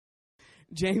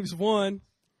James 1.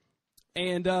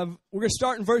 And we're going to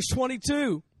start in verse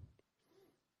 22.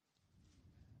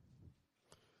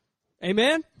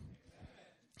 Amen?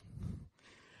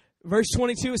 Verse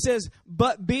 22, it says,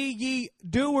 "But be ye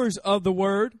doers of the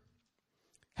word."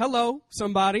 Hello,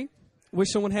 somebody.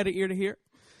 Wish someone had an ear to hear.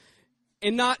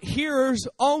 "And not hearers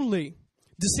only,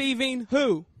 deceiving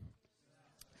who?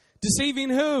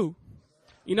 Deceiving who?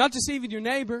 You're not deceiving your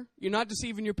neighbor. You're not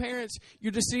deceiving your parents.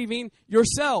 You're deceiving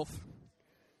yourself.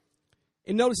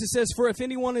 And notice it says, "For if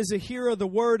anyone is a hearer of the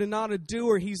word and not a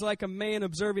doer, he's like a man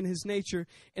observing his nature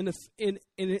in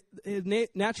his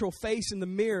natural face in the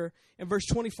mirror." In verse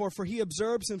 24, "For he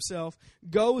observes himself,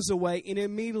 goes away, and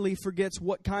immediately forgets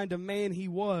what kind of man he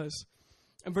was."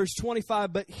 In verse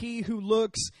 25, "But he who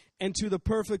looks into the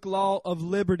perfect law of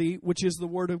liberty, which is the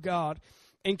word of God,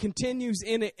 and continues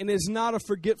in it, and is not a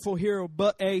forgetful hearer,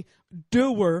 but a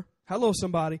doer," hello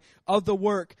somebody, "of the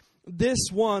work, this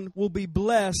one will be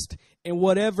blessed in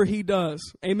whatever he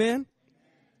does." Amen?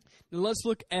 Now let's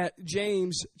look at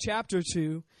James chapter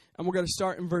 2, and we're going to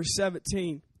start in verse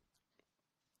 17.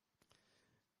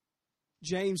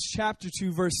 James chapter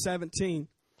 2, verse 17.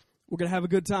 We're going to have a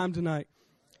good time tonight.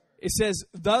 It says,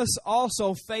 "Thus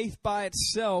also faith by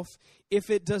itself, if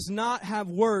it does not have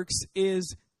works,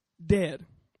 is dead."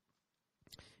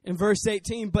 In verse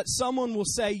 18, "But someone will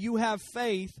say, you have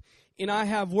faith, and I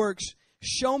have works.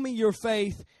 Show me your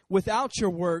faith without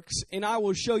your works, and I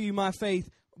will show you my faith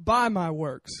by my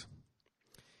works."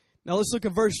 Now let's look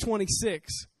at verse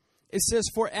 26. It says,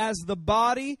 "For as the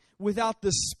body without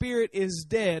the spirit is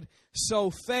dead,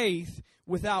 so faith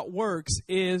without works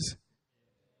is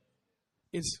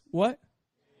what?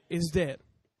 Is dead."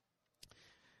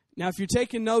 Now if you're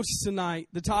taking notes tonight,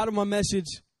 the title of my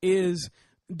message is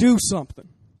 "Do Something."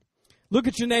 Look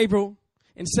at your neighbor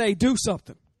and say, "Do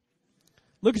something."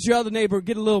 Look at your other neighbor,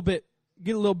 get a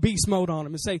little beast mode on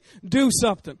him and say, "Do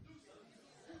something."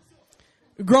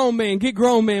 Grown man, get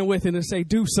grown man with it and say,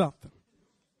 "Do something."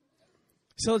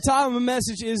 So the title of my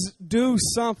message is "Do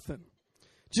Something."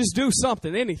 Just do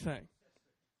something, anything.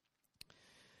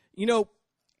 You know,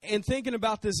 and thinking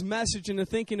about this message and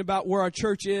thinking about where our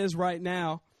church is right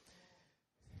now.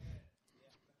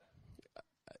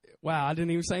 Wow, I didn't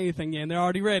even say anything yet, and they're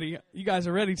already ready. You guys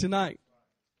are ready tonight.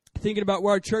 Thinking about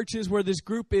where our church is, where this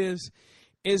group is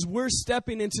we're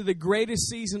stepping into the greatest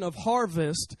season of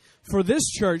harvest for this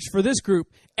church, for this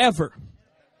group, ever.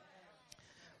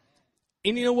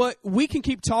 And you know what? We can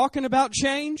keep talking about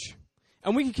change,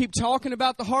 and we can keep talking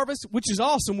about the harvest, which is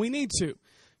awesome. We need to.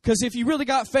 Because if you really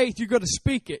got faith, you're going to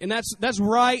speak it. And that's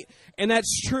right, and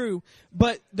that's true.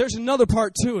 But there's another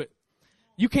part to it.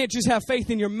 You can't just have faith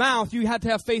in your mouth. You have to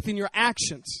have faith in your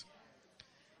actions.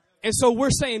 And so we're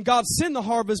saying, God, send the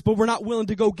harvest, but we're not willing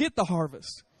to go get the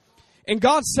harvest. And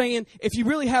God's saying, if you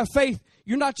really have faith,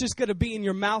 you're not just going to be in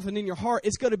your mouth and in your heart.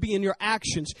 It's going to be in your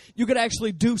actions. You're going to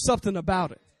actually do something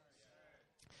about it.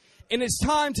 And it's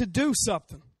time to do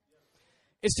something.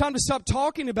 It's time to stop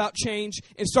talking about change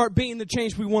and start being the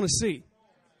change we want to see.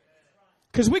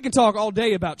 Because we can talk all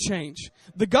day about change.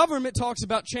 The government talks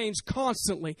about change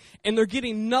constantly, and they're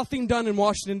getting nothing done in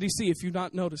Washington, D.C., if you've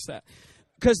not noticed that.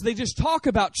 Because they just talk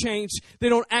about change, they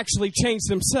don't actually change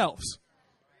themselves.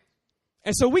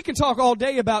 And so we can talk all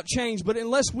day about change, but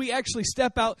unless we actually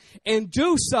step out and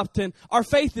do something, our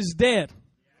faith is dead.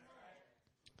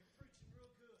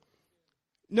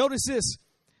 Notice this.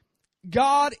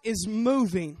 God is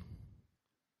moving.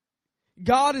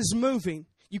 God is moving.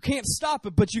 You can't stop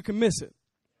it, but you can miss it.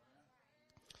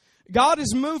 God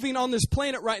is moving on this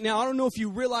planet right now. I don't know if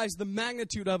you realize the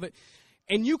magnitude of it.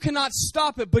 And you cannot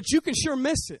stop it, but you can sure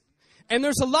miss it. And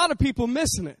there's a lot of people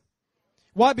missing it.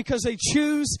 Why? Because they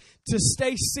choose to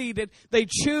stay seated. They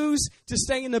choose to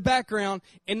stay in the background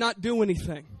and not do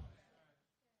anything.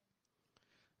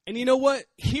 And you know what?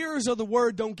 Hearers of the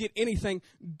word don't get anything.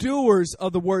 Doers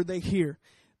of the word they hear.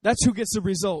 That's who gets the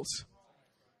results.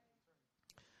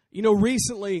 You know,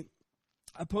 recently,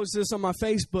 I posted this on my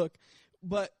Facebook,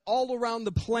 but all around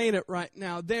the planet right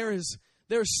now, there's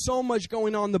so much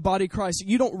going on in the body of Christ.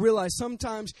 You don't realize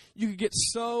sometimes you can get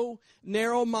so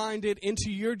narrow-minded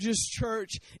into your just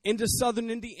church, into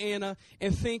southern Indiana,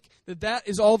 and think that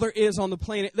is all there is on the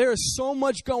planet. There is so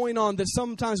much going on that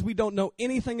sometimes we don't know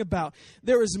anything about.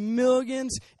 There is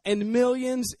millions and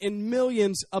millions and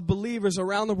millions of believers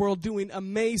around the world doing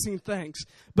amazing things.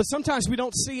 But sometimes we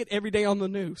don't see it every day on the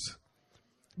news.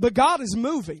 But God is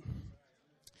moving.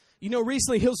 You know,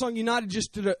 recently Hillsong United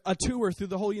just did a tour through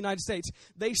the whole United States.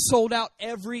 They sold out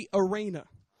every arena.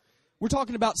 We're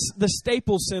talking about the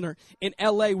Staples Center in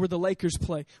L.A. where the Lakers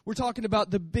play. We're talking about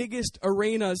the biggest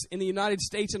arenas in the United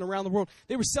States and around the world.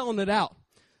 They were selling it out.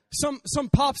 Some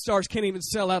pop stars can't even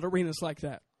sell out arenas like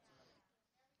that.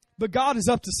 But God is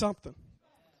up to something.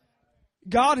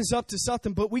 God is up to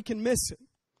something, but we can miss it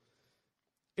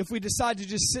if we decide to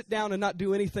just sit down and not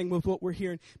do anything with what we're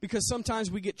hearing. Because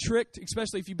sometimes we get tricked,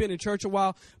 especially if you've been in church a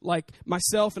while, like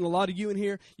myself and a lot of you in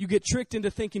here, you get tricked into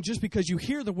thinking just because you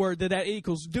hear the word that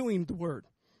equals doing the word.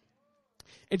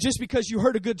 And just because you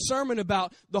heard a good sermon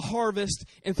about the harvest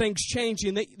and things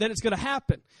changing, that it's going to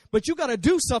happen. But you got to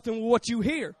do something with what you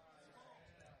hear.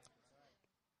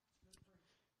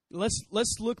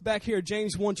 Let's look back here at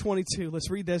James 1:22. Let's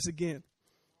read this again.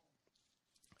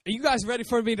 Are you guys ready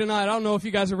for me tonight? I don't know if you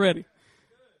guys are ready.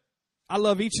 I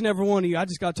love each and every one of you. I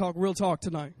just got to talk real talk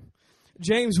tonight.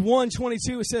 James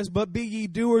 1:22, it says, "But be ye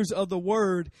doers of the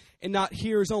word and not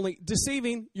hearers only,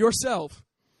 deceiving yourself."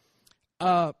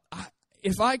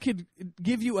 If I could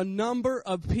give you a number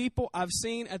of people I've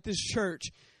seen at this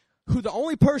church who the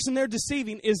only person they're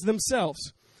deceiving is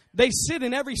themselves. They sit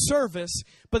in every service,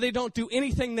 but they don't do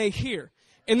anything they hear.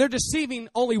 And they're deceiving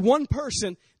only one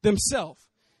person, themselves.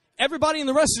 Everybody in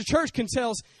the rest of the church can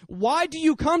tell us, why do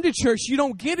you come to church? You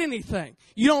don't get anything.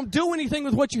 You don't do anything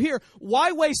with what you hear.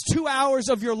 Why waste 2 hours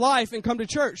of your life and come to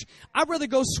church? I'd rather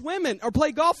go swimming or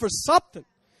play golf or something.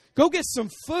 Go get some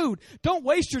food. Don't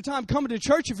waste your time coming to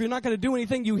church if you're not going to do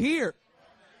anything you hear.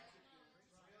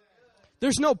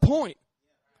 There's no point.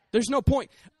 There's no point.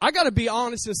 I got to be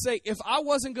honest and say, if I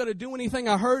wasn't going to do anything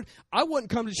I heard, I wouldn't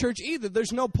come to church either.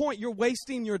 There's no point. You're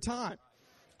wasting your time.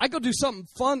 I go do something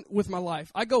fun with my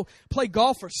life. I go play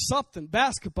golf or something,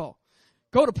 basketball.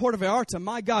 Go to Puerto Vallarta.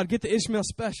 My God, get the Ishmael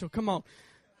special. Come on.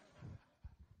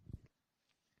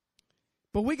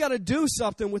 But we got to do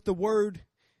something with the word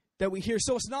that we hear.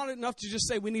 So it's not enough to just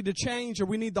say we need to change or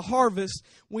we need the harvest.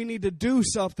 We need to do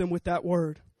something with that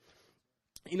word.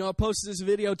 You know, I posted this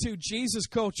video too. Jesus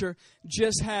Culture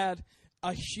just had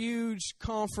a huge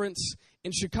conference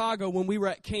in Chicago when we were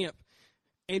at camp.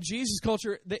 And Jesus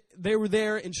Culture, they were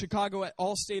there in Chicago at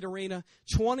Allstate Arena.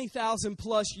 20,000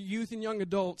 plus youth and young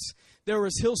adults. There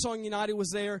was Hillsong United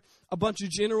was there. A bunch of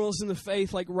generals in the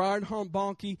faith like Reinhard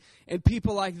Bonnke and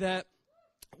people like that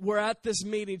were at this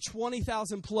meeting.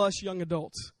 20,000 plus young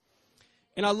adults.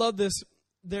 And I love this.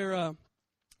 The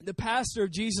pastor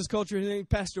of Jesus Culture, his name is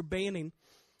Pastor Banning.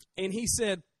 And he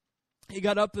said, he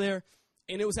got up there,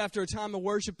 and it was after a time of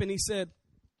worship, and he said,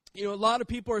 you know, a lot of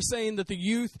people are saying that the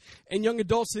youth and young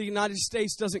adults of the United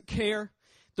States doesn't care.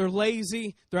 They're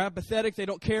lazy. They're apathetic. They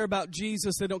don't care about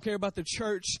Jesus. They don't care about the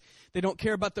church. They don't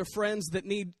care about their friends that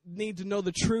need to know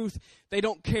the truth. They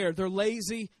don't care. They're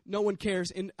lazy. No one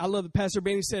cares. And I love that Pastor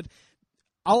Banning said,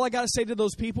 all I got to say to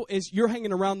those people is you're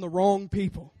hanging around the wrong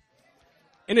people.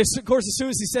 And of course, as soon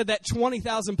as he said that,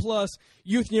 20,000 plus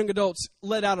youth and young adults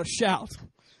let out a shout.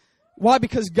 Why?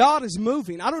 Because God is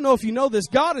moving. I don't know if you know this.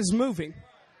 God is moving.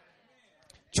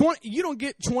 You don't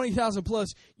get 20,000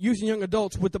 plus youth and young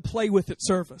adults with the Play With It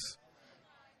service.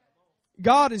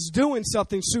 God is doing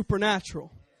something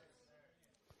supernatural.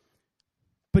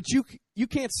 But you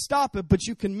can't stop it, but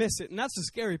you can miss it. And that's the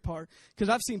scary part, because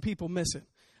I've seen people miss it.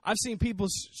 I've seen people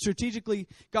strategically,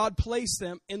 God place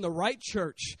them in the right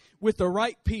church with the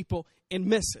right people and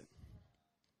miss it.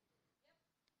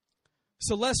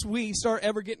 So lest we start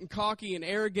ever getting cocky and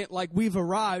arrogant like we've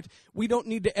arrived, we don't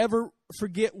need to ever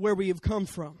forget where we have come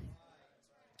from.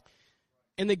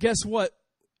 And then guess what?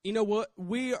 You know what?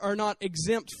 We are not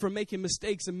exempt from making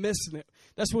mistakes and missing it.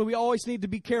 That's why we always need to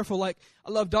be careful. Like, I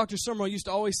love Dr. Summerall used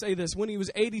to always say this. When he was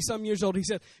 80-some years old, he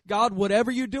said, God, whatever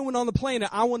you're doing on the planet,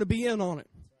 I want to be in on it.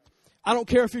 I don't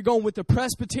care if you're going with the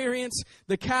Presbyterians,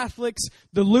 the Catholics,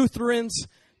 the Lutherans,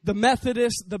 the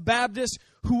Methodists, the Baptists,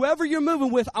 whoever you're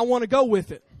moving with, I want to go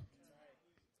with it.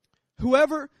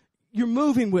 Whoever you're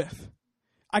moving with,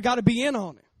 I got to be in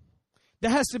on it.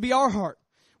 That has to be our heart.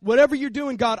 Whatever you're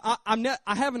doing, God, I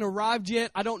haven't arrived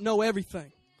yet. I don't know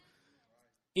everything.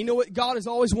 You know what? God is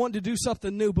always wanting to do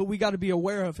something new, but we got to be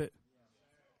aware of it.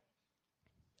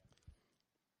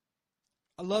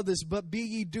 I love this. But be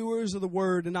ye doers of the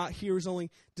word and not hearers only,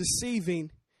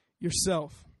 deceiving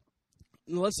yourself.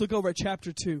 And let's look over at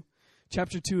chapter 2.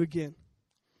 Chapter 2 again.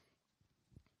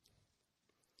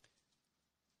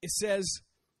 It says,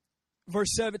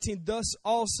 verse 17, thus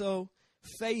also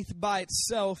faith by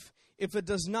itself, if it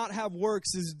does not have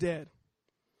works, is dead.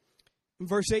 In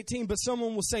verse 18, but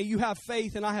someone will say, you have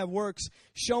faith and I have works.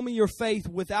 Show me your faith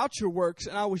without your works,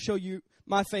 and I will show you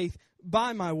my faith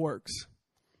by my works.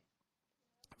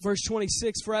 Verse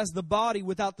 26, for as the body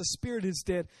without the spirit is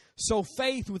dead, so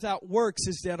faith without works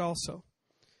is dead also.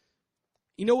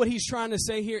 You know what he's trying to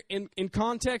say here in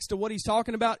context of what he's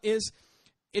talking about is,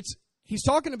 he's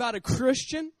talking about a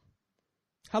Christian.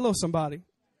 Hello, somebody.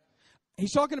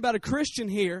 He's talking about a Christian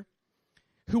here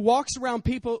who walks around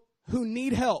people who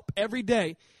need help every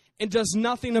day and does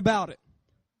nothing about it.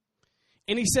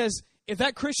 And he says, if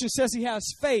that Christian says he has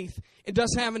faith and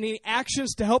doesn't have any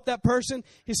actions to help that person,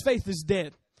 his faith is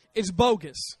dead. It's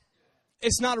bogus.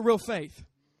 It's not a real faith.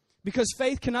 Because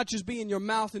faith cannot just be in your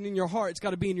mouth and in your heart. It's got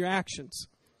to be in your actions.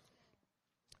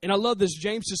 And I love this.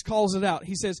 James just calls it out.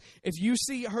 He says, if you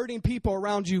see hurting people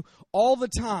around you all the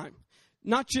time,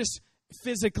 not just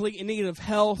physically in need of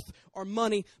health or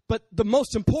money, but the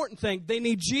most important thing, they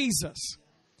need Jesus.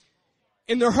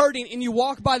 And they're hurting, and you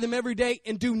walk by them every day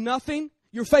and do nothing,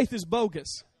 your faith is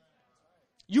bogus.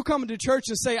 You come into church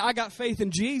and say, I got faith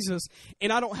in Jesus,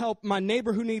 and I don't help my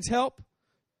neighbor who needs help.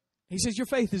 He says, your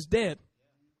faith is dead.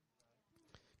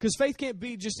 Because faith can't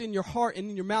be just in your heart and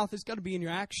in your mouth. It's got to be in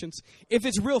your actions. If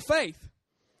it's real faith.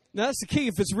 Now, that's the key,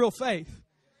 if it's real faith.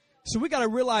 So we got to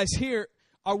realize here,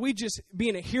 are we just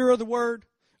being a hearer of the word?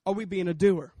 Or are we being a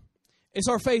doer? Is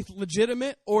our faith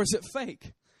legitimate or is it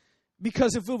fake?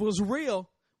 Because if it was real,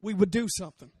 we would do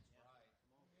something.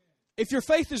 If your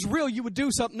faith is real, you would do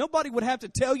something. Nobody would have to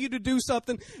tell you to do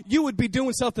something. You would be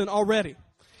doing something already.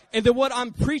 And then what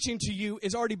I'm preaching to you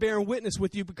is already bearing witness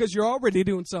with you because you're already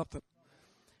doing something.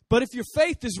 But if your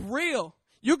faith is real,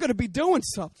 you're going to be doing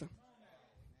something.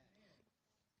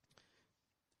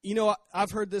 You know,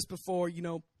 I've heard this before, you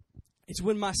know, it's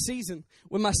when my season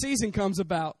comes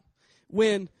about,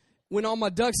 when all my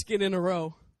ducks get in a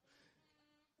row,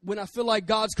 when I feel like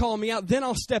God's calling me out, then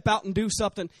I'll step out and do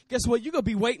something. Guess what? You're going to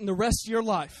be waiting the rest of your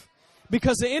life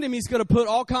because the enemy's going to put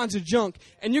all kinds of junk,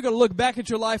 and you're going to look back at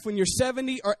your life when you're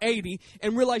 70 or 80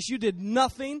 and realize you did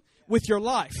nothing with your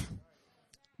life.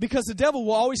 Because the devil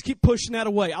will always keep pushing that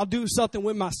away. I'll do something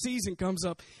when my season comes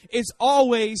up. It's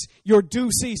always your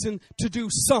due season to do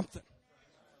something.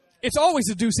 It's always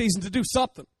a due season to do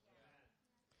something.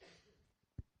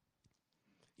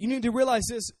 You need to realize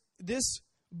this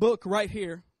book right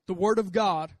here, the Word of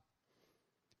God,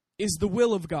 is the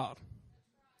will of God.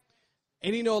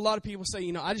 And you know, a lot of people say,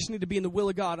 you know, I just need to be in the will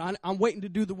of God. I'm waiting to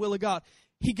do the will of God.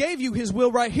 He gave you His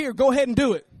will right here. Go ahead and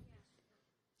do it.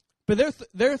 But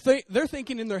they're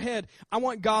thinking in their head, I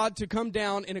want God to come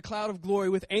down in a cloud of glory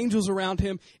with angels around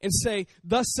Him and say,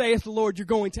 thus saith the Lord, you're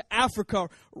going to Africa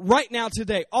right now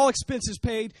today. All expenses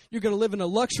paid. You're going to live in a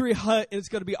luxury hut and it's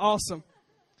going to be awesome.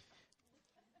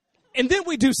 And then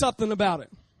we do something about it.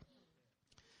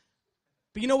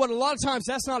 But you know what? A lot of times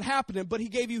that's not happening, but He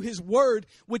gave you His word,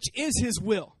 which is His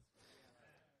will.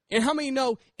 And how many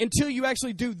know until you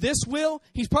actually do this will,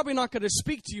 He's probably not going to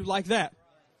speak to you like that.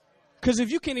 Because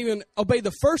if you can't even obey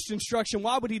the first instruction,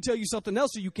 why would He tell you something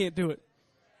else so you can't do it?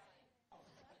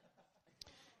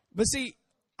 But see,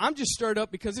 I'm just stirred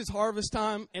up because it's harvest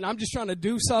time, and I'm just trying to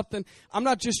do something. I'm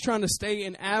not just trying to stay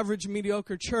in average,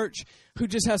 mediocre church who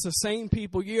just has the same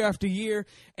people year after year,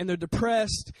 and they're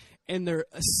depressed, and they're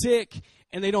sick,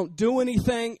 and they don't do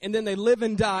anything, and then they live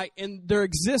and die, and their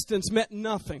existence meant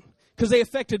nothing because they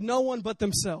affected no one but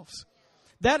themselves.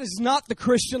 That is not the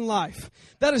Christian life.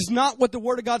 That is not what the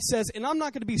Word of God says. And I'm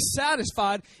not going to be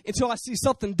satisfied until I see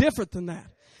something different than that.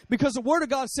 Because the Word of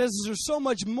God says there's so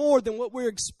much more than what we're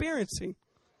experiencing.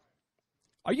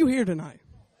 Are you here tonight?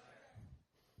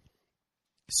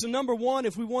 So number one,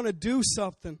 if we want to do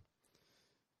something,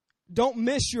 don't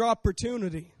miss your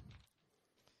opportunity.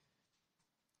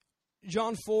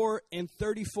 John 4 and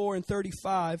 34 and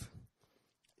 35.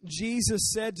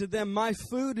 Jesus said to them, my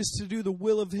food is to do the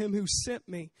will of Him who sent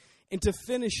me and to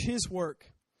finish His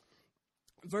work.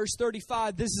 Verse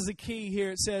 35, this is a key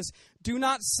here. It says, do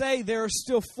not say there are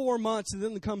still 4 months and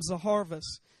then comes the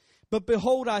harvest. But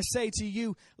behold, I say to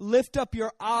you, lift up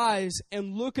your eyes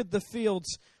and look at the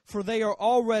fields, for they are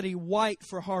already white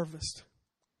for harvest.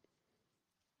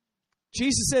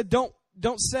 Jesus said,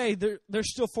 don't say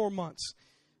there's still 4 months.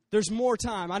 There's more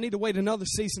time. I need to wait another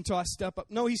season until I step up.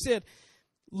 No, He said,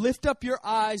 lift up your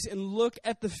eyes and look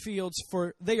at the fields,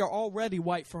 for they are already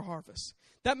white for harvest.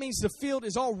 That means the field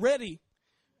is already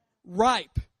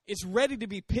ripe. It's ready to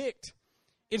be picked.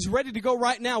 It's ready to go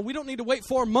right now. We don't need to wait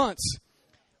 4 months.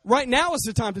 Right now is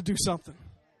the time to do something.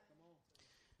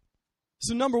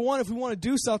 So number one, if we want to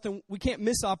do something, we can't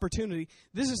miss opportunity.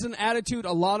 This is an attitude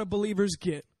a lot of believers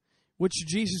get, which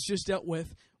Jesus just dealt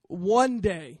with. One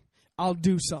day, I'll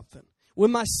do something.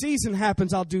 When my season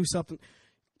happens, I'll do something.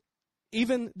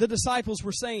 Even the disciples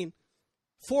were saying,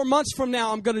 4 months from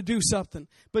now, I'm going to do something.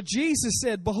 But Jesus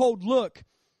said, behold, look,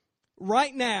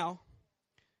 right now,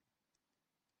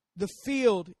 the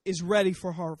field is ready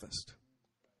for harvest.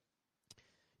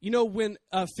 You know, when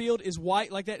a field is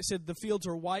white like that, it said the fields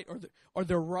are white or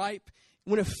they're ripe.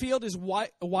 when a field is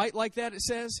white like that, it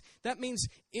says, that means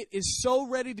it is so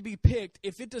ready to be picked.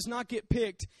 If it does not get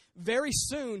picked very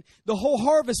soon, the whole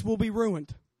harvest will be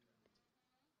ruined.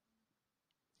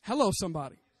 Hello,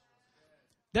 somebody.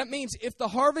 That means if the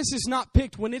harvest is not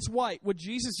picked when it's white, what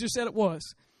Jesus just said it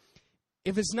was,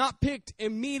 if it's not picked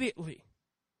immediately,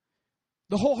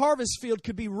 the whole harvest field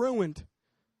could be ruined.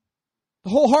 The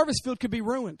whole harvest field could be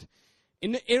ruined.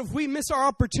 And if we miss our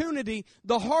opportunity,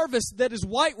 the harvest that is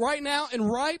white right now and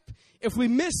ripe, if we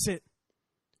miss it,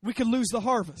 we could lose the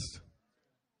harvest.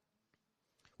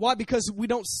 Why? Because we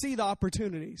don't see the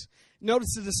opportunities.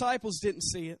 Notice the disciples didn't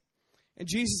see it. And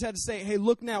Jesus had to say, hey,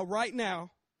 look now, right now,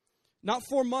 not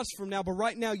 4 months from now, but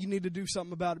right now you need to do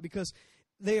something about it because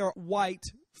they are white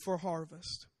for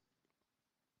harvest.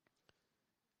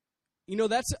 You know,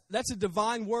 that's a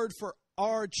divine word for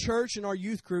our church and our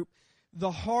youth group.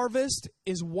 The harvest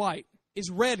is white, is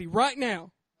ready right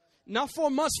now. Not 4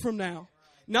 months from now,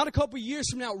 not a couple years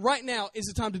from now. Right now is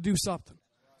the time to do something.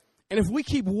 And if we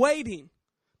keep waiting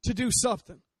to do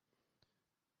something,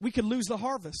 we could lose the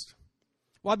harvest.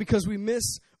 Why? Because we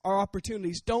miss our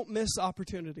opportunities. Don't miss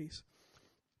opportunities.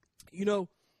 You know,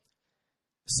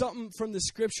 something from the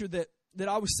scripture that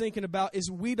I was thinking about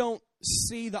is we don't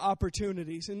see the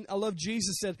opportunities. And I love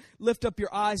Jesus said, lift up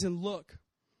your eyes and look.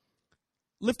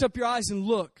 Lift up your eyes and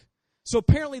look. So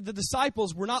apparently the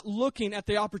disciples were not looking at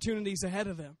the opportunities ahead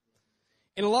of them.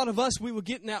 And a lot of us, we will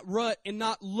get in that rut and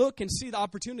not look and see the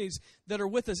opportunities that are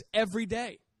with us every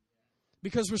day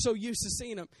because we're so used to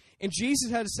seeing them. And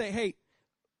Jesus had to say, hey,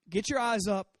 get your eyes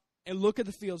up and look at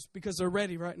the fields because they're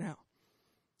ready right now.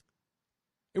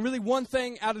 And really one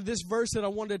thing out of this verse that I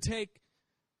wanted to take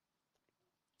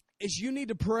is you need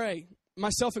to pray,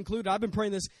 myself included. I've been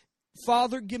praying this.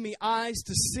 Father, give me eyes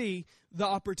to see the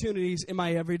opportunities in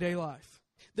my everyday life.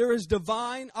 There is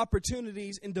divine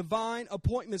opportunities and divine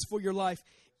appointments for your life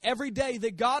every day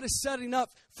that God is setting up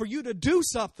for you to do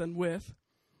something with,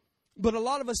 but a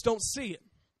lot of us don't see it.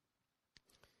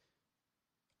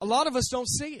 A lot of us don't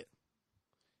see it.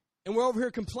 And we're over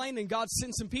here complaining, God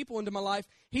sent some people into my life.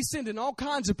 He's sending all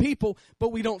kinds of people,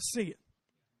 but we don't see it.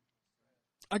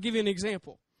 I'll give you an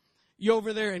example. You're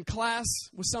over there in class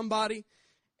with somebody,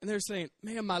 and they're saying,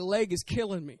 man, my leg is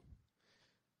killing me.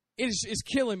 It's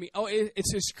killing me. Oh,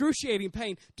 it's excruciating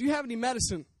pain. Do you have any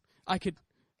medicine I could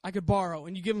borrow?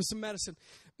 And you give them some medicine.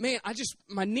 Man,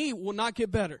 my knee will not get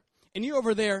better. And you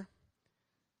over there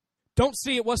don't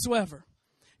see it whatsoever.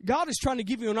 God is trying to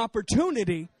give you an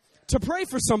opportunity to pray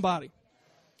for somebody.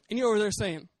 And you're over there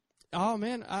saying, oh,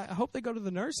 man, I hope they go to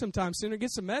the nurse sometime soon or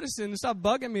get some medicine and stop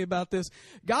bugging me about this.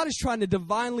 God is trying to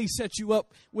divinely set you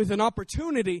up with an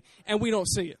opportunity, and we don't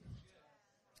see it.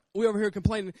 We over here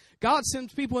complaining, God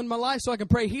sends people in my life so I can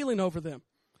pray healing over them.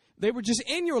 They were just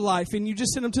in your life, and you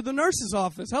just sent them to the nurse's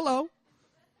office. Hello.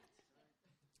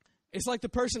 It's like the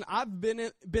person I've been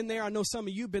there. I know some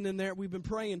of you have been in there. We've been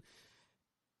praying.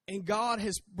 And God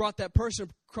has brought that person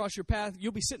across your path.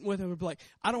 You'll be sitting with him and be like,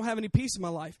 I don't have any peace in my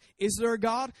life. Is there a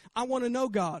God? I want to know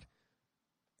God.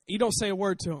 You don't say a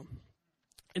word to him.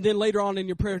 And then later on in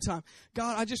your prayer time,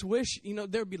 God, I just wish,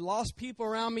 there'd be lost people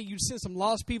around me. You'd send some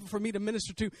lost people for me to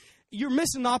minister to. You're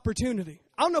missing the opportunity.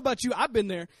 I don't know about you. I've been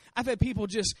there. I've had people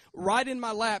just right in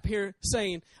my lap here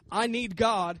saying, I need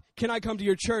God. Can I come to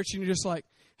your church? And you're just like,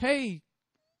 hey,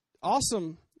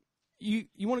 awesome. You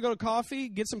want to go to coffee?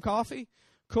 Get some coffee?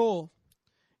 Cool.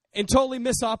 And totally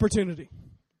miss opportunity.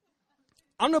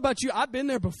 I don't know about you. I've been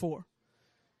there before.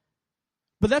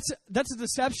 But that's a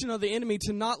deception of the enemy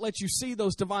to not let you see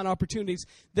those divine opportunities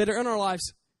that are in our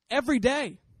lives every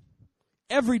day.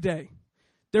 Every day.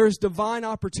 There is divine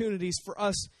opportunities for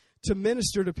us to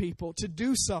minister to people, to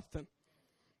do something.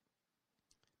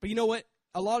 But you know what?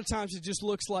 A lot of times it just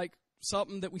looks like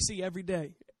something that we see every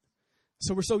day.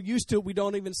 So we're so used to it, we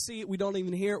don't even see it, we don't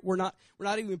even hear it, we're not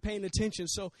even paying attention.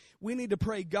 So we need to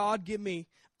pray, God, give me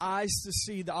eyes to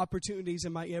see the opportunities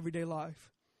in my everyday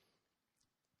life.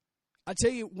 I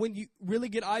tell you, when you really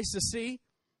get eyes to see,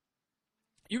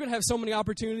 you're going to have so many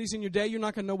opportunities in your day, you're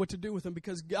not going to know what to do with them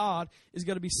because God is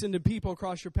going to be sending people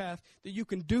across your path that you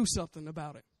can do something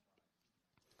about it.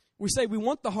 We say we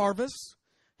want the harvest,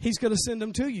 he's going to send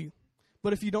them to you.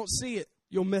 But if you don't see it,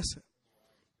 you'll miss it.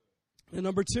 And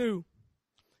number two,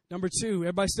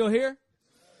 everybody still here?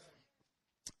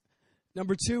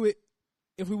 Number two,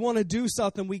 if we want to do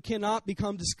something, we cannot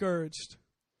become discouraged.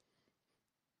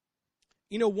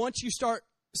 Once you start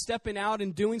stepping out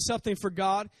and doing something for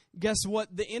God, guess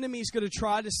what? The enemy is going to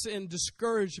try to send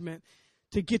discouragement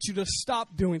to get you to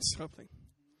stop doing something.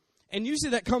 And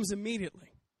usually that comes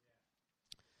immediately.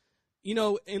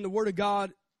 In the Word of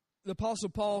God, the Apostle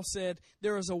Paul said,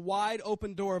 there is a wide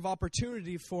open door of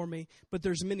opportunity for me, but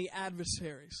there's many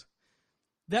adversaries.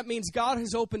 That means God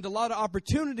has opened a lot of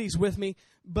opportunities with me,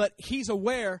 but He's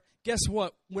aware, guess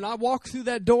what? When I walk through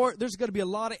that door, there's going to be a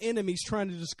lot of enemies trying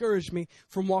to discourage me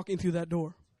from walking through that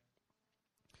door.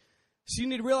 So you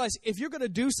need to realize, if you're going to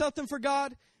do something for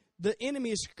God, the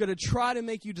enemy is going to try to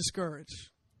make you discouraged.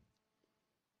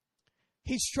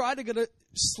 He's trying to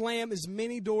slam as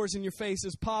many doors in your face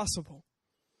as possible.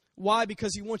 Why?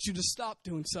 Because he wants you to stop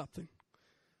doing something.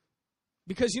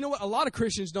 Because you know what? A lot of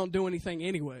Christians don't do anything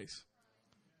anyways.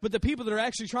 But the people that are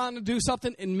actually trying to do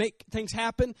something and make things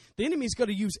happen, the enemy is going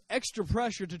to use extra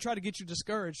pressure to try to get you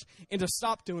discouraged and to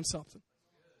stop doing something.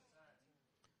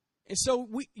 And so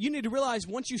you need to realize,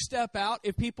 once you step out,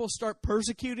 if people start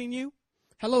persecuting you,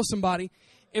 hello somebody,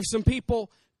 if some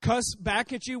people cuss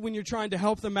back at you when you're trying to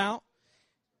help them out,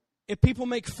 if people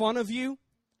make fun of you,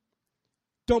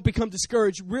 don't become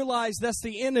discouraged. Realize that's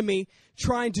the enemy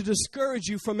trying to discourage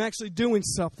you from actually doing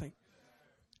something.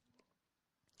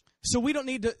 So we don't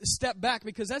need to step back,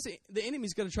 because the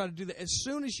enemy's going to try to do that. As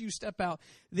soon as you step out,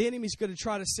 the enemy's going to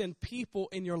try to send people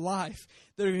in your life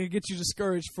that are going to get you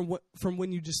discouraged from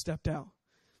when you just stepped out.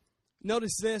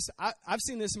 Notice this. I've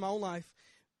seen this in my own life.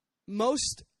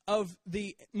 Most of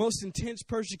the most intense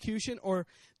persecution or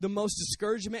the most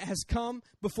discouragement has come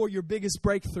before your biggest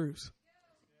breakthroughs.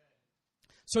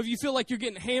 So if you feel like you're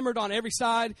getting hammered on every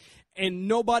side and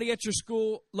nobody at your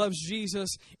school loves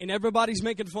Jesus and everybody's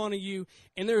making fun of you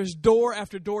and there is door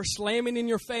after door slamming in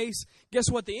your face, guess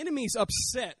what? The enemy's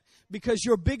upset because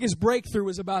your biggest breakthrough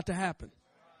is about to happen.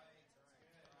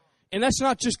 And that's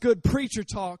not just good preacher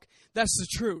talk. That's the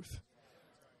truth.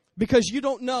 Because you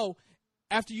don't know,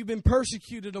 after you've been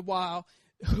persecuted a while,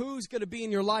 who's going to be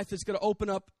in your life that's going to open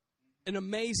up an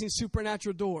amazing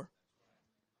supernatural door.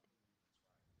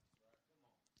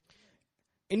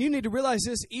 And you need to realize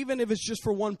this, even if it's just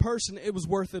for one person, it was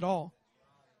worth it all.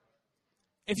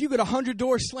 If you get 100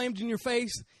 doors slammed in your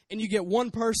face and you get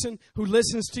one person who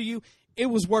listens to you, it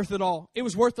was worth it all. It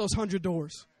was worth those 100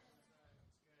 doors.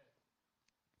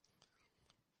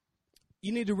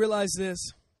 You need to realize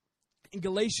this. In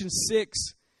Galatians 6,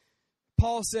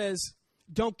 Paul says,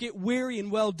 don't get weary in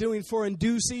well-doing, for in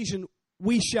due season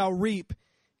we shall reap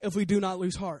if we do not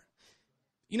lose heart.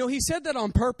 You know, he said that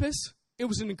on purpose. It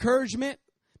was an encouragement.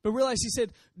 But realize he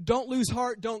said, don't lose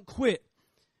heart, don't quit.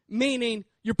 Meaning,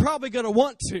 you're probably going to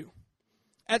want to.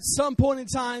 At some point in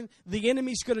time, the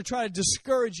enemy's going to try to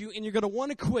discourage you, and you're going to want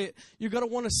to quit. You're going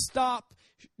to want to stop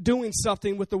doing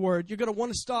something with the word. You're going to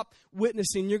want to stop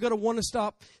witnessing. You're going to want to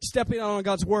stop stepping out on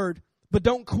God's word. But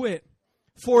don't quit.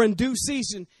 For in due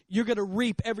season, you're going to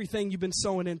reap everything you've been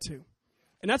sowing into.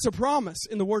 And that's a promise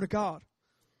in the word of God.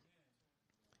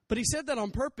 But he said that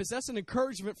on purpose. That's an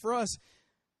encouragement for us.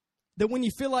 That when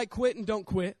you feel like quitting, don't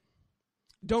quit.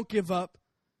 Don't give up.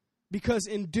 Because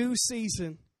in due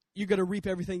season, you're going to reap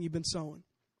everything you've been sowing.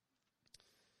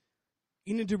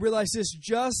 You need to realize this.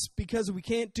 Just because we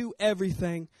can't do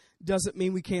everything doesn't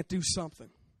mean we can't do something.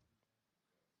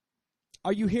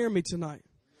 Are you hearing me tonight?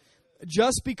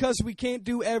 Just because we can't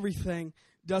do everything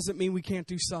doesn't mean we can't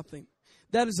do something.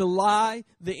 That is a lie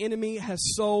the enemy has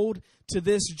sold to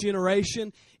this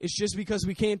generation. It's just because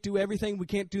we can't do everything, we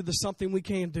can't do the something we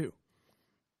can do.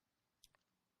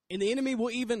 And the enemy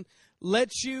will even let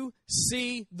you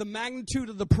see the magnitude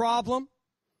of the problem,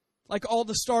 like all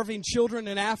the starving children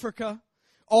in Africa,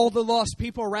 all the lost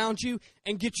people around you,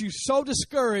 and get you so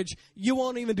discouraged you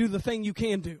won't even do the thing you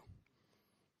can do.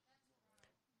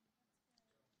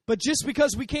 But just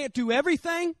because we can't do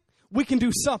everything, we can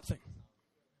do something.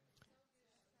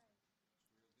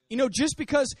 You know, just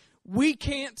because we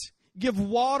can't give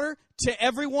water to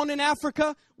everyone in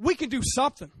Africa, we can do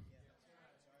something.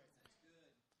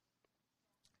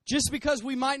 Just because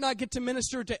we might not get to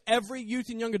minister to every youth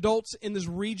and young adults in this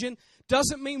region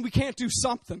doesn't mean we can't do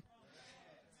something.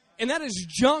 And that is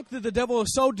junk that the devil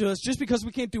has sold to us. Just because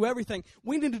we can't do everything,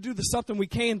 we need to do the something we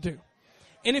can do.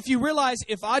 And if you realize,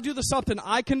 if I do the something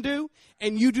I can do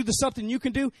and you do the something you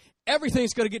can do,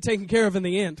 everything's going to get taken care of in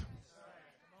the end.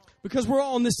 Because we're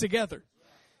all in this together.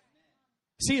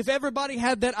 See, if everybody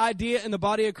had that idea in the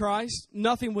body of Christ,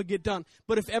 nothing would get done.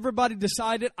 But if everybody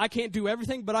decided, I can't do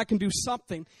everything, but I can do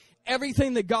something,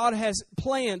 everything that God has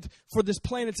planned for this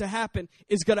planet to happen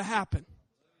is going to happen.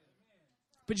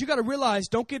 But you got to realize,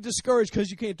 don't get discouraged because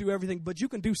you can't do everything, but you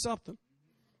can do something.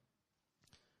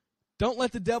 Don't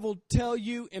let the devil tell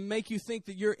you and make you think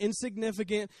that you're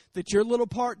insignificant, that your little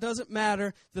part doesn't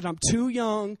matter, that I'm too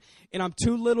young and I'm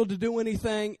too little to do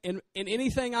anything, and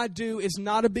anything I do is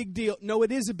not a big deal. No,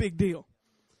 it is a big deal.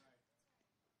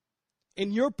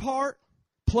 And your part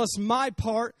plus my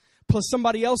part plus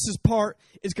somebody else's part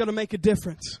is going to make a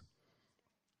difference.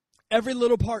 Every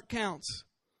little part counts.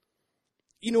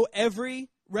 You know, every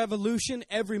revolution,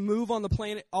 every move on the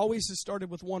planet always has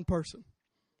started with one person.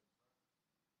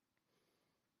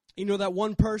 You know, that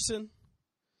one person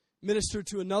ministered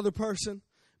to another person,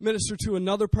 ministered to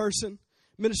another person,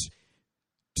 ministered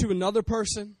to another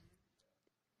person.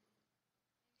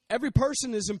 Every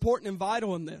person is important and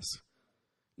vital in this.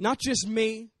 Not just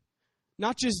me,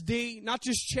 not just Dee, not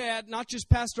just Chad, not just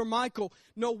Pastor Michael.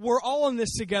 No, we're all in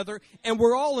this together, and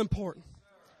we're all important.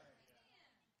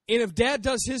 And if Dad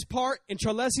does his part, and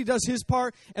Charlessie does his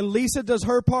part, and Lisa does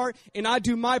her part, and I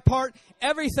do my part,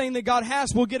 everything that God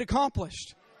has will get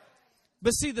accomplished.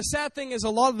 But see, the sad thing is a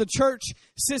lot of the church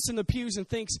sits in the pews and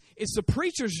thinks it's the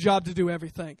preacher's job to do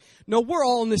everything. No, we're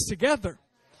all in this together.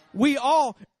 We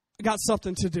all got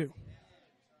something to do.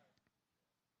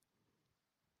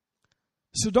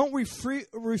 So don't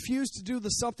refuse to do the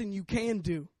something you can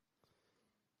do.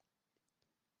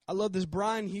 I love this.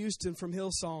 Brian Houston from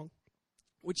Hillsong,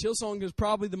 which Hillsong is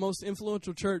probably the most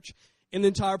influential church in the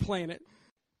entire planet.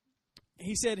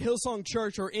 He said Hillsong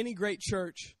Church, or any great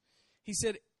church, he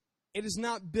said, it is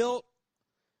not built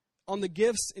on the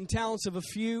gifts and talents of a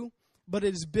few, but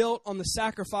it is built on the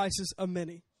sacrifices of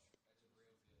many.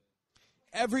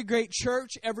 Every great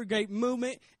church, every great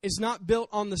movement is not built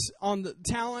on the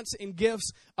talents and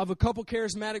gifts of a couple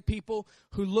charismatic people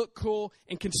who look cool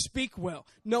and can speak well.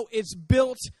 No, it's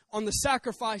built on the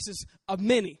sacrifices of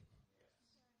many.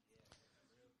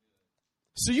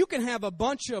 So you can have a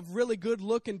bunch of really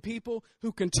good-looking people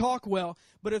who can talk well,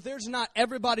 but if there's not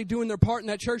everybody doing their part in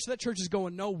that church is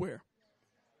going nowhere.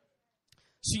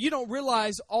 So you don't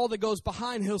realize all that goes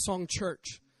behind Hillsong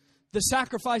Church. The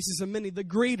sacrifices of many, the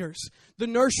greeters, the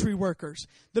nursery workers,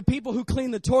 the people who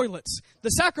clean the toilets.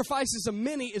 The sacrifices of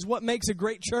many is what makes a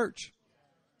great church.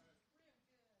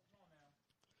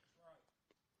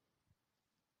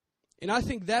 And I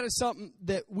think that is something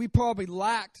that we probably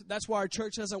lacked. That's why our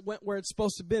church hasn't went where it's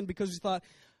supposed to be, because we thought,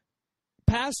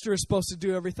 pastor is supposed to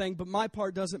do everything, but my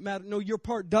part doesn't matter. No, your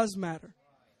part does matter.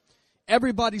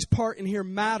 Everybody's part in here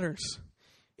matters.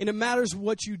 And it matters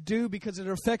what you do because it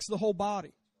affects the whole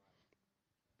body.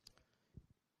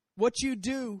 What you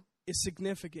do is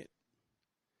significant.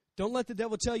 Don't let the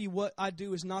devil tell you what I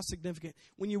do is not significant.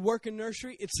 When you work in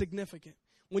nursery, it's significant.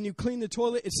 When you clean the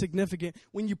toilet, it's significant.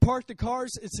 When you park the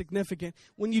cars, it's significant.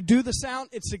 When you do the sound,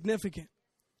 it's significant.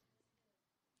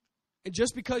 And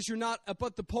just because you're not up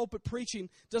at the pulpit preaching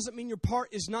doesn't mean your part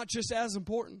is not just as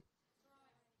important.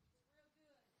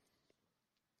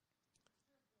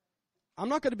 I'm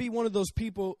not going to be one of those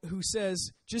people who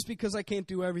says, just because I can't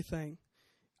do everything,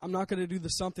 I'm not going to do the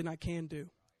something I can do.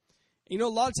 You know, a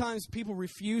lot of times people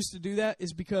refuse to do that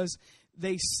is because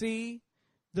they see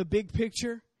the big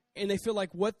picture and they feel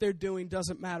like what they're doing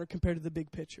doesn't matter compared to the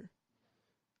big picture.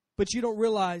 But you don't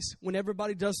realize when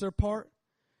everybody does their part,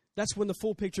 that's when the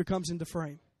full picture comes into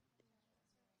frame.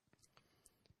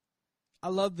 I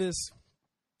love this.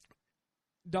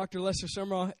 Dr. Lester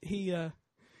Sumrall, he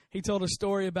told a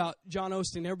story about John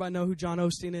Osteen. Everybody know who John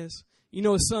Osteen is. You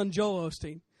know his son, Joel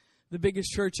Osteen, the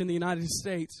biggest church in the United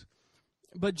States.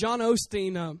 But John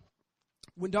Osteen,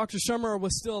 when Dr. Sumrall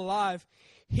was still alive,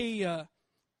 he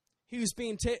was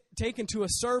being taken to a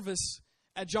service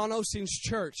at John Osteen's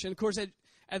church. And, of course,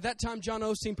 at that time, John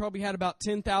Osteen probably had about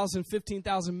 10,000,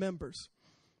 15,000 members.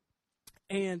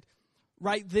 And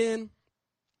right then,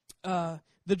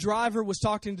 the driver was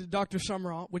talking to Dr.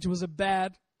 Sumrall, which was a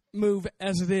bad move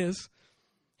as it is.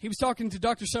 He was talking to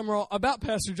Dr. Sumrall about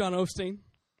Pastor John Osteen,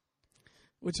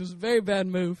 which was a very bad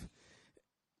move.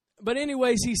 But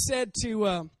anyways, he said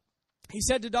to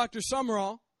Dr.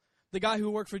 Sumrall, the guy who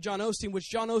worked for John Osteen, which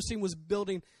John Osteen was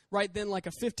building right then like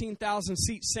a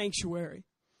 15,000-seat sanctuary.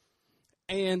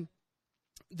 And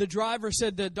the driver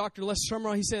said to Dr. Lester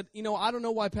Sumrall, he said, you know, I don't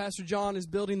know why Pastor John is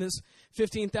building this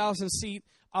 15,000-seat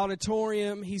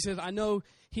auditorium. He said, I know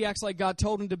he acts like God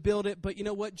told him to build it, but you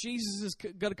know what? Jesus is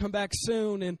going to come back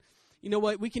soon, and you know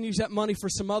what? We can use that money for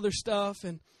some other stuff.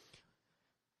 And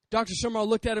Dr. Sumrall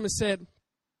looked at him and said,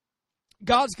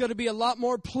 God's going to be a lot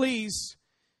more pleased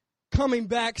coming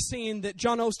back seeing that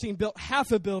John Osteen built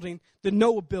half a building than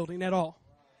no building at all.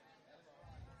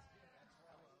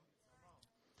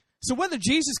 So whether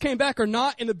Jesus came back or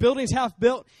not and the building's half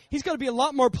built, he's going to be a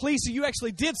lot more pleased that you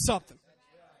actually did something.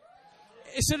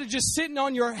 Instead of just sitting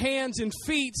on your hands and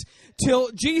feet till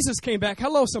Jesus came back.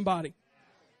 Hello, somebody.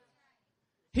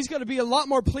 He's going to be a lot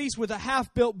more pleased with a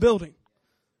half-built building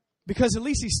because at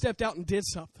least he stepped out and did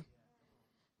something.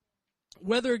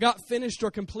 Whether it got finished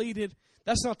or completed,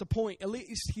 that's not the point. At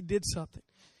least he did something.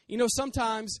 You know,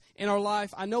 sometimes in our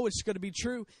life, I know it's going to be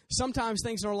true, sometimes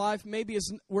things in our life, maybe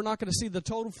we're not going to see the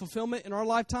total fulfillment in our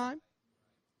lifetime.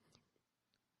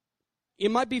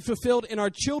 It might be fulfilled in our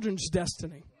children's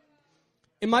destiny.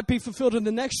 It might be fulfilled in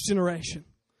the next generation.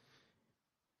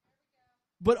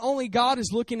 But only God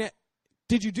is looking at,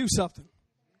 did you do something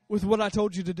with what I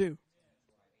told you to do?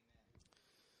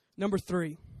 Number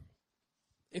 3,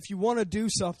 if you want to do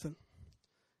something,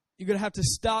 you're going to have to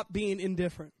stop being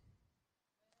indifferent.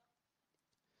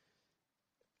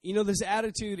 You know, this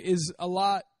attitude is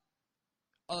a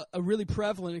really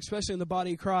prevalent, especially in the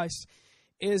body of Christ,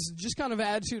 is just kind of an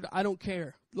attitude, I don't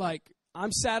care. Like,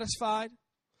 I'm satisfied.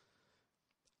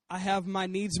 I have my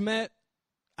needs met.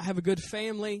 I have a good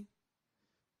family.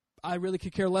 I really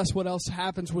could care less what else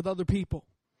happens with other people.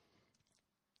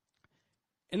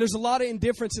 And there's a lot of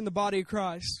indifference in the body of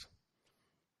Christ.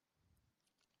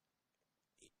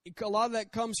 A lot of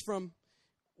that comes from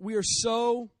we are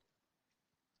so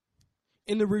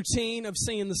in the routine of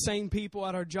seeing the same people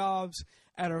at our jobs,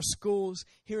 at our schools,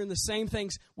 hearing the same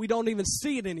things. We don't even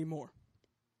see it anymore.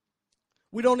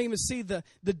 We don't even see the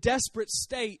desperate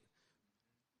state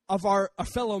of our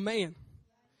fellow man.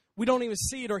 We don't even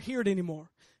see it or hear it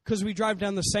anymore because we drive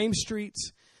down the same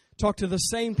streets, talk to the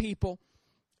same people,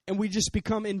 and we just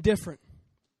become indifferent.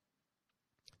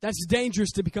 That's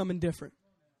dangerous to become indifferent.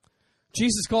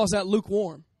 Jesus calls that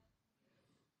lukewarm.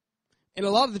 And a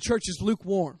lot of the church is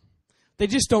lukewarm. They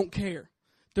just don't care.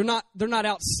 They're not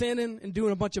out sinning and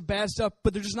doing a bunch of bad stuff,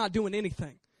 but they're just not doing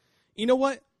anything. You know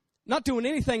what? Not doing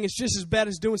anything is just as bad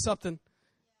as doing something.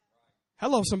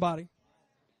 Hello, somebody.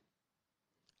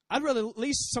 I'd rather at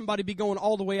least somebody be going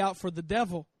all the way out for the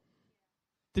devil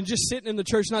than just sitting in the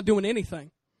church not doing anything.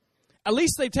 At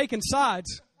least they've taken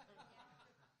sides.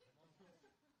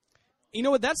 You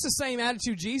know what? That's the same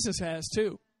attitude Jesus has,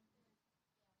 too.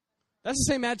 That's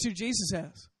the same attitude Jesus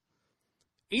has.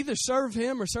 Either serve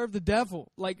him or serve the devil.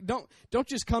 Like, don't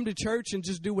just come to church and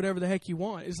just do whatever the heck you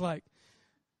want. It's like,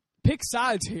 pick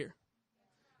sides here.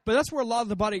 But that's where a lot of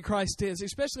the body of Christ is,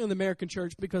 especially in the American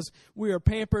church, because we are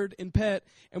pampered and pet,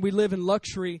 and we live in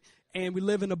luxury, and we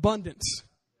live in abundance.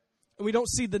 And we don't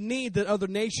see the need that other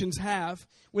nations have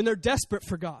when they're desperate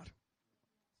for God.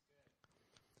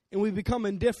 And we become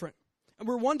indifferent. And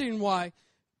we're wondering why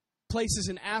places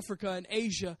in Africa and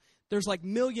Asia, there's like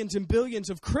millions and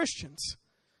billions of Christians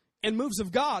and moves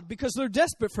of God because they're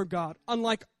desperate for God,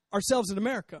 unlike ourselves in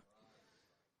America,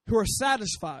 who are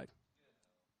satisfied.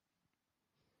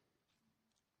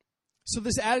 So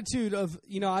this attitude of,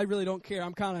 I really don't care.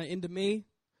 I'm kind of into me.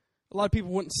 A lot of people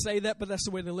wouldn't say that, but that's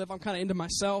the way they live. I'm kind of into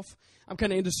myself. I'm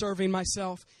kind of into serving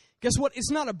myself. Guess what?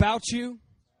 It's not about you.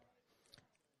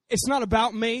 It's not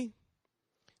about me.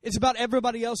 It's about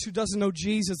everybody else who doesn't know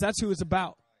Jesus. That's who it's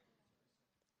about.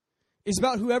 It's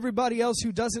about everybody else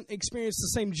who doesn't experience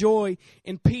the same joy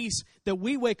and peace that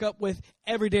we wake up with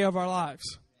every day of our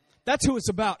lives. That's who it's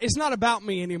about. It's not about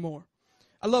me anymore.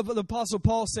 I love what the Apostle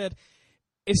Paul said.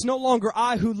 It's no longer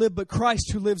I who live, but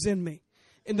Christ who lives in me.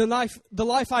 And the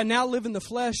life I now live in the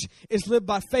flesh is lived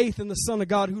by faith in the Son of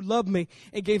God who loved me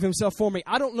and gave himself for me.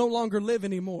 I don't no longer live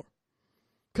anymore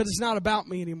because it's not about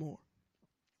me anymore.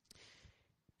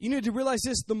 You need to realize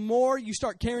this. The more you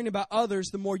start caring about others,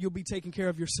 the more you'll be taking care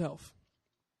of yourself.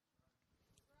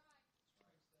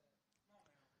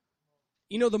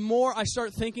 The more I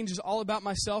start thinking just all about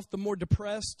myself, the more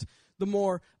depressed, the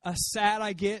more sad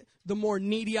I get, the more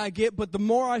needy I get. But the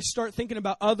more I start thinking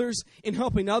about others and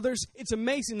helping others, it's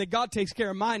amazing that God takes care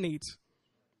of my needs.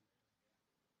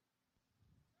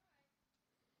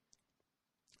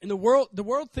 And the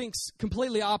world thinks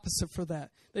completely opposite for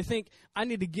that. They think, I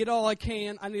need to get all I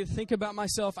can. I need to think about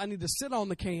myself. I need to sit on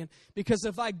the can. Because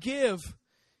if I give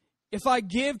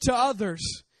to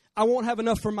others, I won't have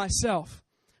enough for myself.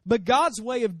 But God's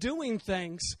way of doing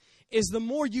things is the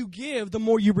more you give, the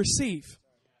more you receive.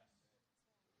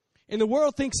 And the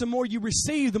world thinks the more you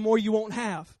receive, the more you won't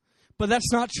have. But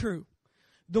that's not true.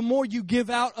 The more you give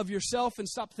out of yourself and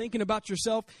stop thinking about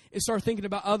yourself and start thinking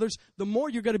about others, the more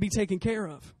you're going to be taken care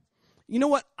of. You know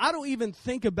what? I don't even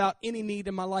think about any need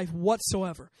in my life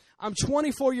whatsoever. I'm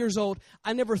 24 years old.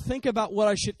 I never think about what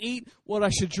I should eat, what I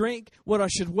should drink, what I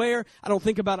should wear. I don't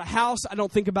think about a house. I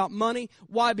don't think about money.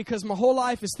 Why? Because my whole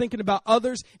life is thinking about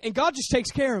others, and God just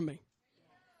takes care of me.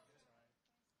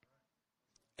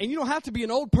 And you don't have to be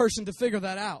an old person to figure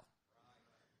that out.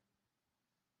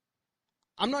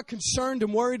 I'm not concerned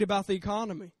and worried about the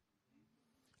economy.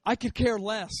 I could care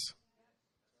less.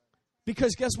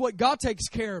 Because guess what? God takes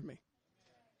care of me.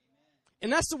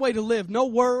 And that's the way to live. No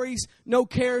worries, no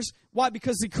cares. Why?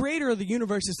 Because the creator of the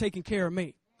universe is taking care of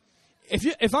me.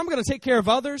 If I'm going to take care of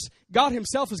others, God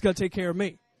himself is going to take care of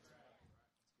me.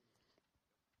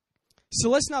 So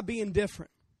let's not be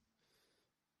indifferent.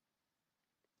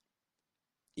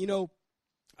 You know,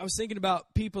 I was thinking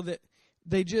about people that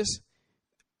they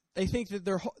think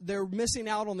that they're missing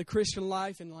out on the Christian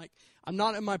life, and like, I'm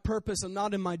not in my purpose, I'm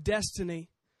not in my destiny.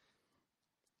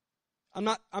 I'm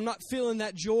not feeling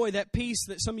that joy, that peace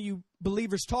that some of you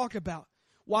believers talk about.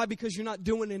 Why? Because you're not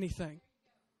doing anything.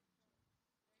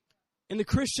 And the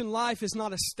Christian life is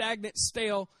not a stagnant,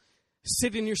 stale,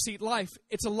 sit in your seat life.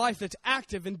 It's a life that's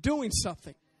active and doing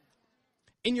something.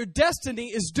 And your destiny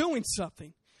is doing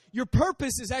something. Your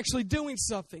purpose is actually doing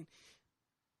something.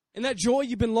 And that joy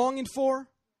you've been longing for,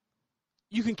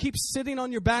 you can keep sitting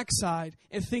on your backside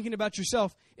and thinking about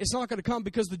yourself. It's not going to come,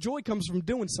 because the joy comes from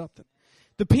doing something.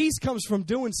 The peace comes from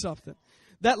doing something.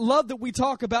 That love that we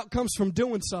talk about comes from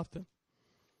doing something.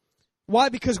 Why?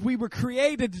 Because we were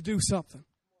created to do something.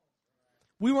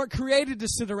 We weren't created to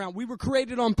sit around. We were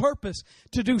created on purpose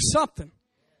to do something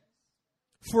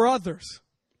for others.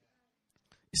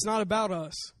 It's not about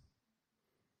us.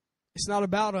 It's not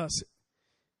about us.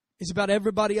 It's about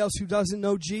everybody else who doesn't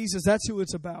know Jesus. That's who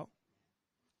it's about.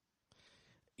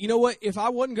 You know what? If I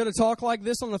wasn't going to talk like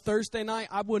this on a Thursday night,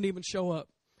 I wouldn't even show up.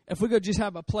 If we could just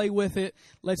have a play with it,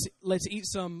 let's eat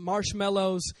some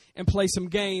marshmallows and play some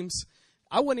games,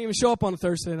 I wouldn't even show up on a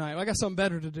Thursday night. I got something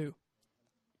better to do.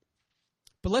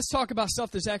 But let's talk about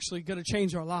stuff that's actually going to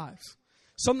change our lives.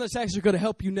 Something that's actually going to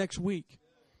help you next week.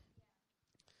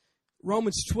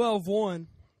 Romans 12:1.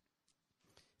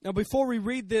 Now, before we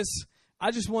read this,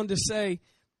 I just wanted to say,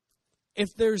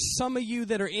 if there's some of you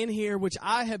that are in here, which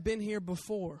I have been here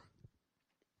before,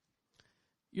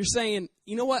 you're saying,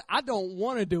 you know what, I don't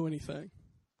want to do anything.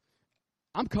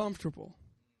 I'm comfortable.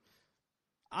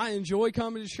 I enjoy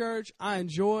coming to church. I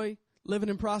enjoy living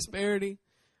in prosperity.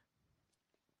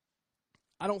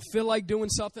 I don't feel like doing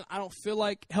something. I don't feel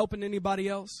like helping anybody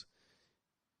else.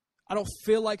 I don't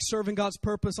feel like serving God's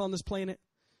purpose on this planet.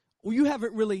 Well, you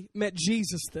haven't really met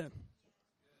Jesus then.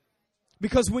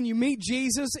 Because when you meet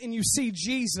Jesus and you see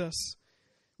Jesus,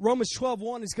 Romans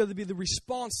 12:1 is going to be the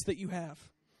response that you have.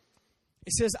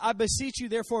 It says, I beseech you,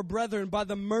 therefore, brethren, by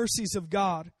the mercies of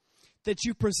God, that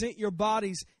you present your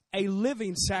bodies a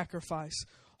living sacrifice,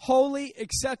 holy,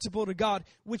 acceptable to God,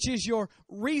 which is your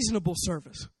reasonable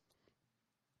service.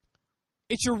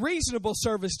 It's your reasonable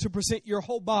service to present your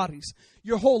whole bodies,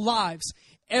 your whole lives,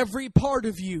 every part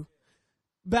of you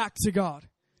back to God.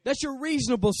 That's your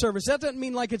reasonable service. That doesn't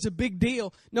mean like it's a big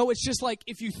deal. No, it's just like,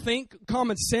 if you think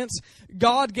common sense,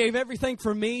 God gave everything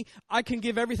for me, I can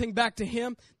give everything back to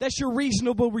Him. That's your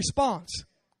reasonable response.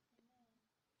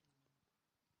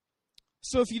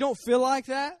 So if you don't feel like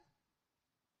that,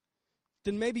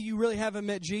 then maybe you really haven't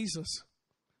met Jesus.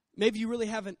 Maybe you really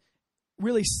haven't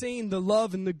really seen the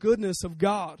love and the goodness of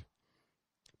God.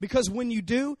 Because when you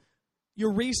do,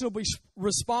 your reasonable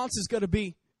response is going to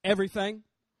be everything.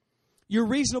 Your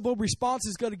reasonable response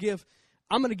is going to give,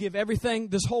 I'm going to give everything,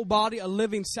 this whole body, a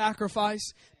living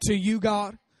sacrifice to you,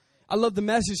 God. I love the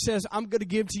message says, I'm going to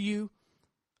give to you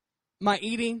my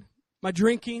eating, my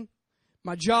drinking,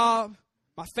 my job,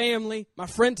 my family, my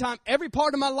friend time. Every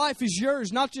part of my life is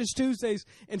yours, not just Tuesdays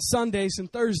and Sundays and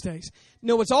Thursdays.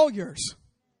 No, it's all yours.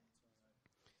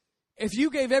 If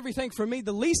you gave everything for me,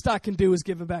 the least I can do is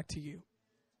give it back to you.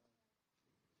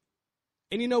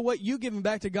 And you know what? You giving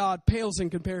back to God pales in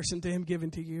comparison to Him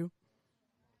giving to you.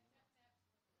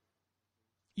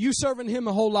 You serving Him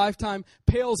a whole lifetime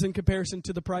pales in comparison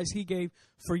to the price He gave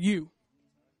for you.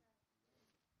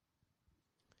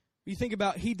 You think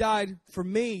about, He died for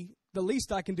me. The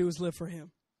least I can do is live for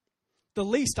Him. The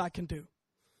least I can do.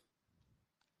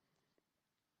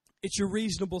 It's your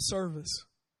reasonable service.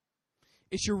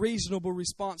 It's your reasonable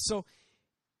response. So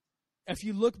if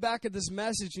you look back at this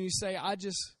message and you say,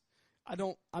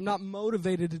 I'm not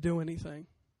motivated to do anything.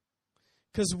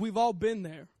 Because we've all been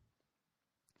there.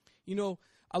 You know,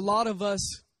 a lot of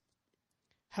us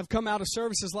have come out of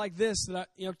services like this that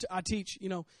I teach,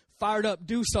 fired up,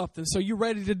 do something. So you're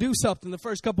ready to do something the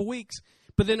first couple weeks,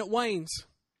 but then it wanes.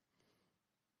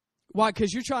 Why?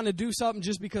 Because you're trying to do something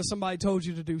just because somebody told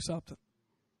you to do something.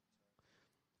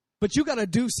 But you got to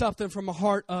do something from a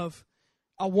heart of,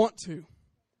 I want to.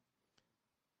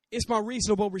 It's my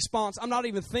reasonable response. I'm not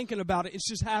even thinking about it. It's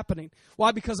just happening.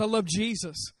 Why? Because I love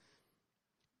Jesus.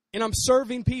 And I'm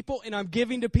serving people, and I'm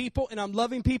giving to people, and I'm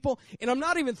loving people, and I'm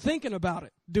not even thinking about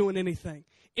it, doing anything.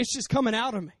 It's just coming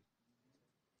out of me.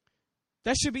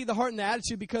 That should be the heart and the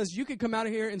attitude, because you can come out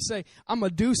of here and say, I'm going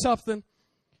to do something.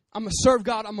 I'm going to serve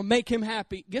God. I'm going to make Him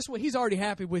happy. Guess what? He's already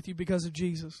happy with you because of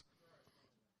Jesus.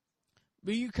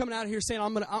 But you coming out of here saying,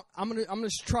 I'm going to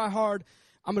try hard.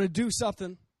 I'm going to do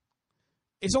something.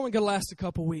 It's only going to last a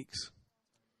couple weeks.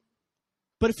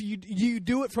 But if you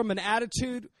do it from an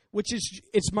attitude, which is,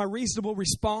 it's my reasonable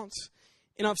response,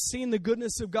 and I've seen the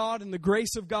goodness of God and the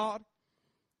grace of God,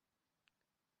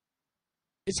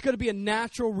 it's going to be a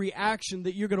natural reaction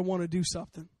that you're going to want to do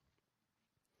something.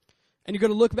 And you're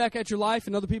going to look back at your life,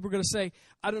 and other people are going to say,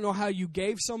 I don't know how you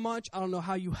gave so much. I don't know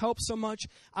how you helped so much.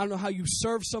 I don't know how you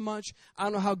served so much. I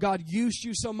don't know how God used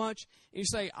you so much. And you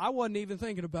say, I wasn't even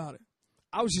thinking about it.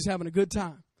 I was just having a good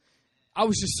time. I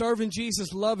was just serving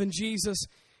Jesus, loving Jesus.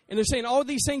 And they're saying, all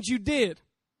these things you did.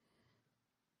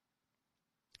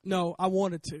 No, I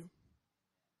wanted to.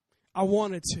 I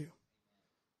wanted to.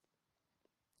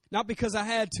 Not because I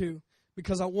had to,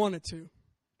 because I wanted to.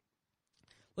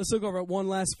 Let's look over at one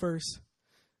last verse.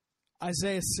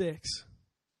 Isaiah 6.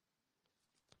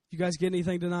 You guys get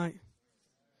anything tonight?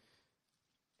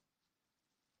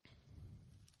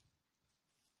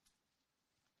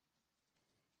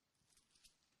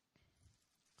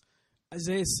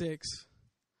 Isaiah 6.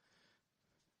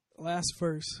 Last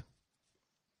verse.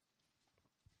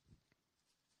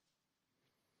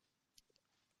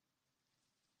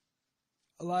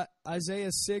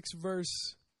 Isaiah 6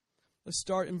 verse, let's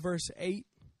start in verse 8.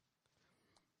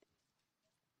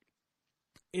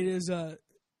 It is the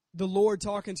Lord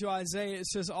talking to Isaiah. It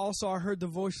says, also I heard the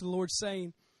voice of the Lord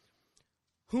saying,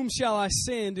 whom shall I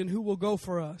send and who will go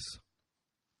for us?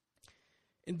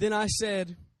 And then I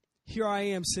said, here I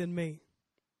am, send me.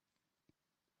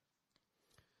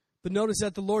 But notice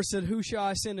that the Lord said, who shall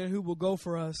I send and who will go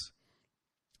for us?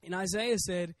 And Isaiah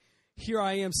said, here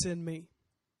I am, send me.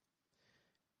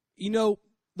 You know,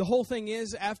 the whole thing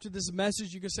is, after this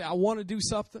message, you can say, I want to do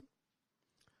something.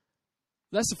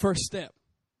 That's the first step.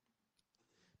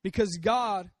 Because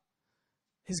God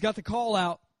has got the call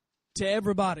out to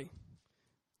everybody.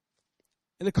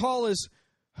 And the call is,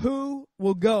 who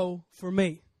will go for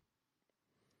me?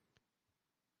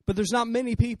 But there's not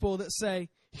many people that say,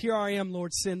 here I am,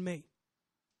 Lord, send me.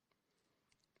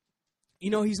 You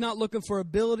know, He's not looking for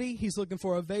ability, He's looking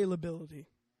for availability.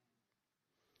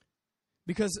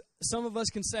 Because some of us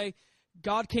can say,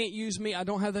 God can't use me. I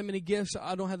don't have that many gifts.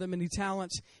 I don't have that many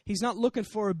talents. He's not looking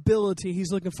for ability.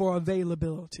 He's looking for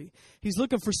availability. He's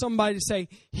looking for somebody to say,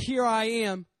 here I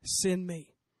am, send me.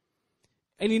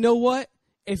 And you know what?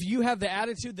 If you have the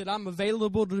attitude that I'm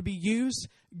available to be used,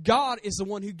 God is the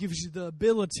one who gives you the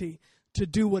ability to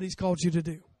do what He's called you to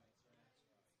do.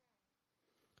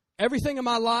 Everything in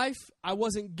my life, I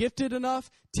wasn't gifted enough,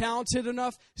 talented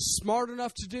enough, smart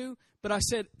enough to do. But I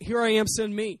said, here I am,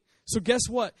 send me. So guess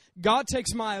what? God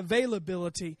takes my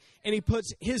availability and He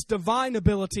puts His divine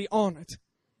ability on it.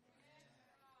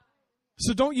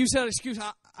 So don't use that excuse,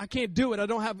 I can't do it. I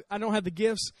don't have the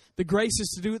gifts, the graces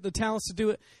to do it, the talents to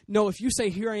do it. No, if you say,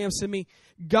 here I am, send me,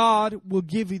 God will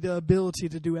give you the ability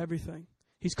to do everything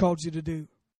He's called you to do.